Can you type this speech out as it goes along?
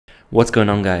What's going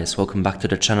on, guys? Welcome back to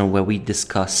the channel where we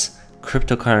discuss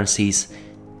cryptocurrencies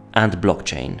and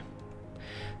blockchain.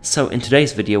 So in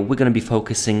today's video, we're going to be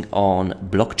focusing on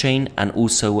blockchain and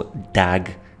also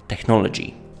DAG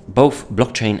technology. Both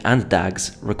blockchain and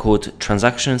DAGs record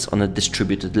transactions on a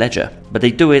distributed ledger, but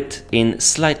they do it in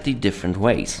slightly different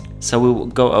ways. So we will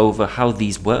go over how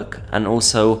these work and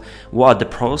also what are the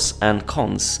pros and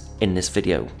cons in this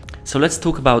video. So let's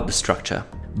talk about the structure.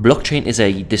 Blockchain is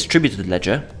a distributed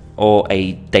ledger or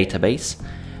a database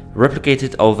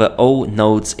replicated over all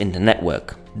nodes in the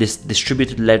network. This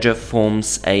distributed ledger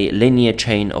forms a linear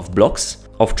chain of blocks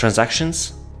of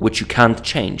transactions which you can't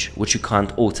change, which you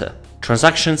can't alter.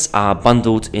 Transactions are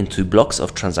bundled into blocks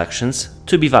of transactions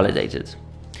to be validated.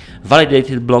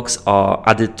 Validated blocks are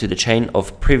added to the chain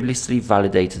of previously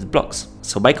validated blocks.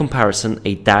 So by comparison,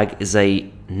 a DAG is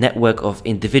a network of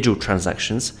individual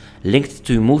transactions linked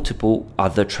to multiple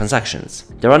other transactions.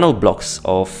 There are no blocks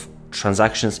of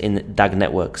transactions in DAG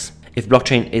networks. If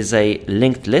blockchain is a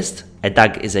linked list, a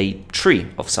DAG is a tree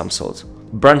of some sort,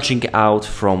 branching out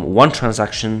from one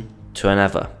transaction to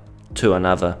another,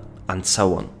 and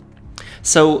so on.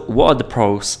 So what are the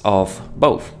pros of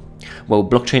both? Well,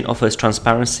 blockchain offers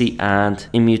transparency and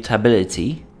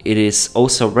immutability. It is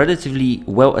also relatively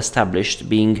well established,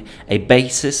 being a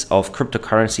basis of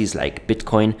cryptocurrencies like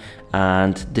Bitcoin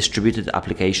and distributed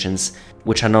applications,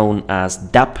 which are known as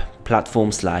dApp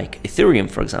platforms like Ethereum,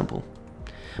 for example.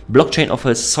 Blockchain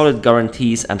offers solid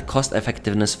guarantees and cost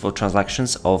effectiveness for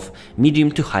transactions of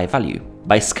medium to high value.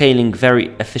 By scaling very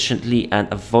efficiently and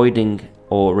avoiding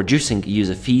or reducing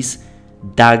user fees,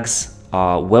 DAGs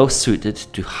are well suited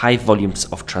to high volumes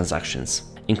of transactions,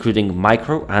 including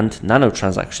micro and nano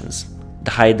transactions.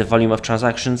 The higher the volume of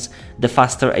transactions, the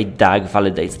faster a DAG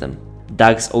validates them.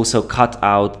 DAGs also cut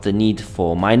out the need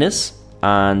for miners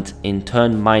and in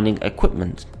turn mining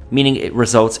equipment, meaning it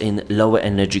results in lower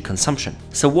energy consumption.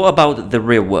 So what about the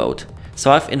real world?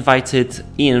 So I've invited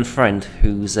Ian Friend,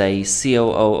 who's a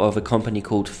COO of a company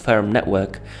called Ferrum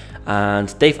Network, and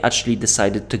they've actually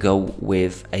decided to go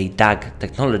with a DAG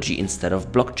technology instead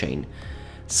of blockchain.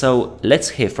 So let's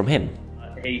hear from him.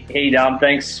 Hey Dom,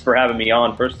 thanks for having me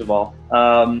on, first of all.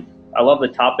 I love the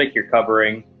topic you're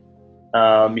covering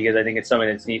because I think it's something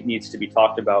that needs to be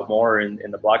talked about more in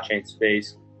the blockchain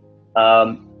space.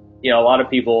 You know, a lot of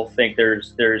people think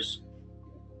there's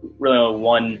really only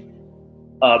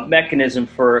one mechanism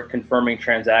for confirming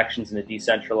transactions in a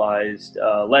decentralized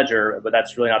ledger, but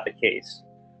that's really not the case.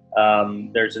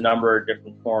 There's a number of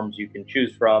different forms you can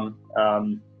choose from,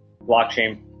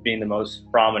 blockchain being the most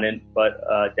prominent, but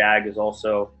DAG is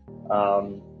also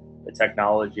a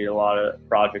technology a lot of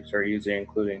projects are using,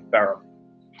 including Ferrum.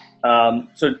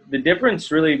 So the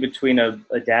difference really between a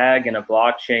DAG and a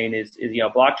blockchain is you know,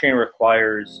 blockchain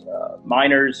requires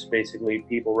miners, basically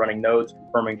people running nodes,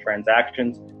 confirming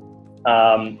transactions.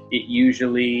 It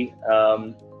usually,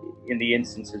 in the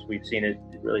instances we've seen it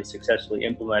really successfully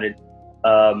implemented,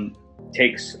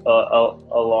 takes a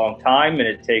long time, and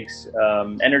it takes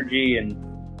energy, and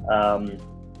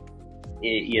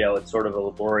you know, it's sort of a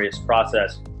laborious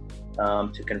process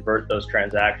to convert those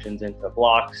transactions into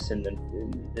blocks and then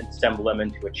assemble them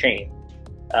into a chain,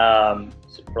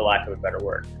 for lack of a better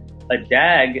word. A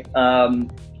DAG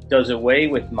does away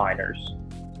with miners,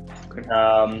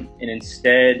 and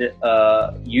instead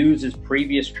uses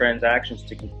previous transactions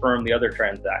to confirm the other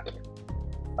transaction.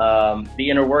 The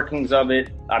inner workings of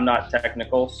it, I'm not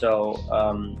technical, so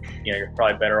you know, you're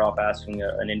probably better off asking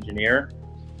an engineer.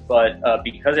 But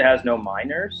because it has no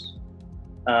miners,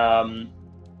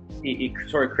 it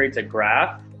sort of creates a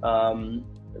graph,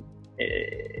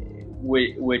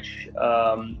 which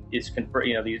is confirmed.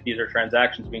 You know, these are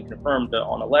transactions being confirmed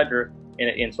on a ledger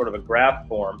in sort of a graph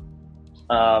form,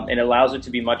 and it allows it to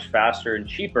be much faster and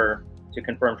cheaper to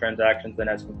confirm transactions than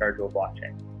as compared to a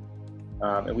blockchain.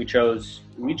 And we chose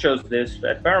this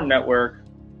at Ferrum Network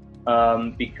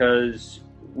because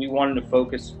we wanted to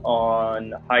focus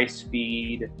on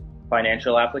high-speed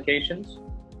financial applications,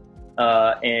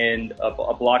 and a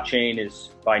blockchain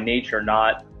is by nature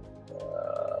not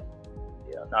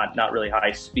really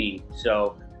high speed.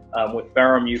 So with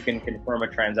Ferrum, you can confirm a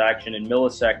transaction in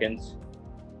milliseconds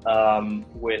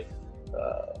with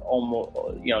almost,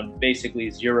 you know, basically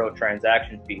zero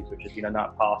transaction fees, which is, you know,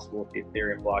 not possible with the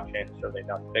Ethereum blockchain, certainly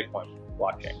not the Bitcoin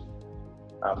blockchain.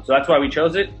 So that's why we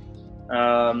chose it.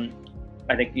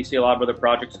 I think you see a lot of other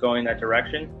projects going in that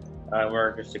direction.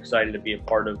 We're just excited to be a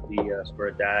part of the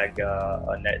sort of DAG,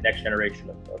 next generation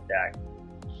of DAG.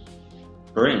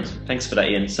 Brilliant, thanks for that,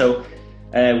 Ian. So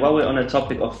while we're on the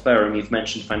topic of Ferrum, you've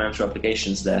mentioned financial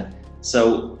applications there.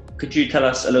 So could you tell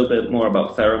us a little bit more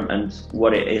about Ferrum and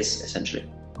what it is essentially?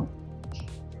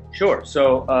 Sure.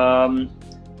 So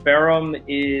Ferrum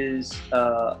is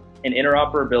an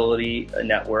interoperability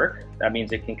network. That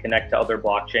means it can connect to other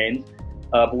blockchains,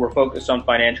 but we're focused on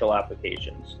financial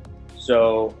applications.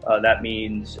 So that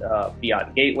means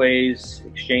fiat gateways,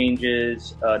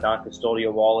 exchanges,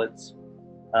 non-custodial wallets.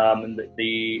 And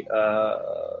the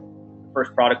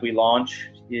first product we launch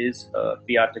is a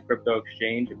fiat to crypto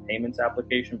exchange, a payments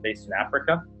application based in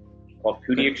Africa called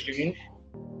Kudi Exchange.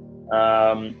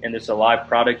 And it's a live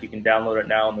product. You can download it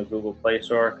now on the Google Play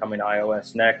Store, coming to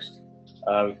iOS next.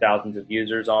 With thousands of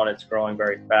users on it. It's growing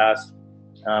very fast.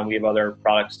 We have other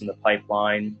products in the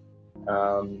pipeline,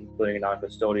 including a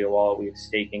non-custodial wallet. We have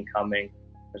staking coming.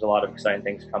 There's a lot of exciting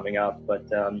things coming up, but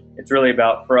it's really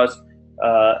about, for us,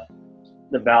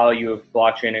 the value of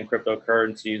blockchain and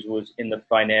cryptocurrencies was in the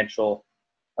financial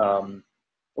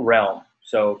realm.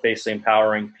 So basically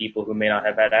empowering people who may not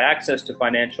have had access to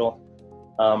financial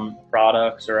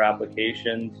products or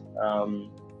applications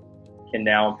can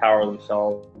now empower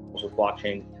themselves with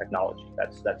blockchain technology.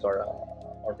 That's our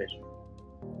vision.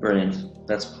 Brilliant.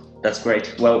 That's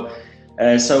great. Well,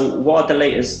 so what are the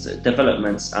latest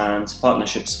developments and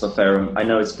partnerships for Ferrum? I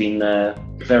know it's been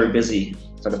very busy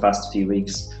for the past few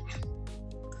weeks.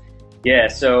 Yeah,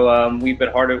 so we've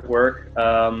been hard at work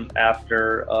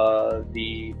after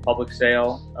the public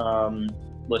sale,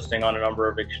 listing on a number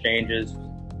of exchanges,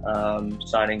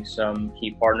 signing some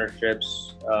key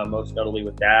partnerships, most notably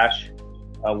with Dash.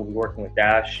 We'll be working with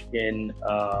Dash in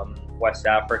West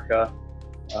Africa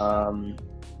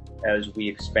as we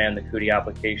expand the Kudi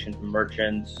application to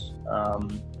merchants.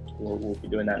 We'll be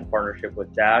doing that in partnership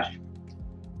with Dash.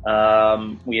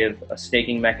 We have a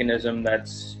staking mechanism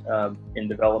that's in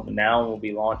development now and will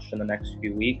be launched in the next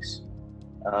few weeks.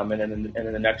 And then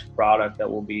the next product that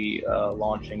we'll be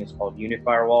launching is called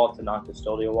Unifier Wallet. It's a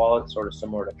non-custodial wallet, sort of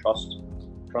similar to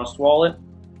Trust Wallet,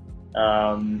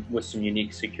 with some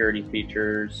unique security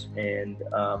features and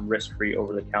risk-free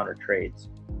over-the-counter trades.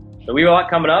 So we have a lot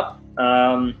coming up.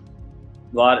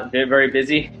 They're very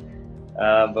busy,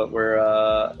 but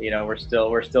we're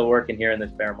still working here in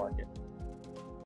this bear market.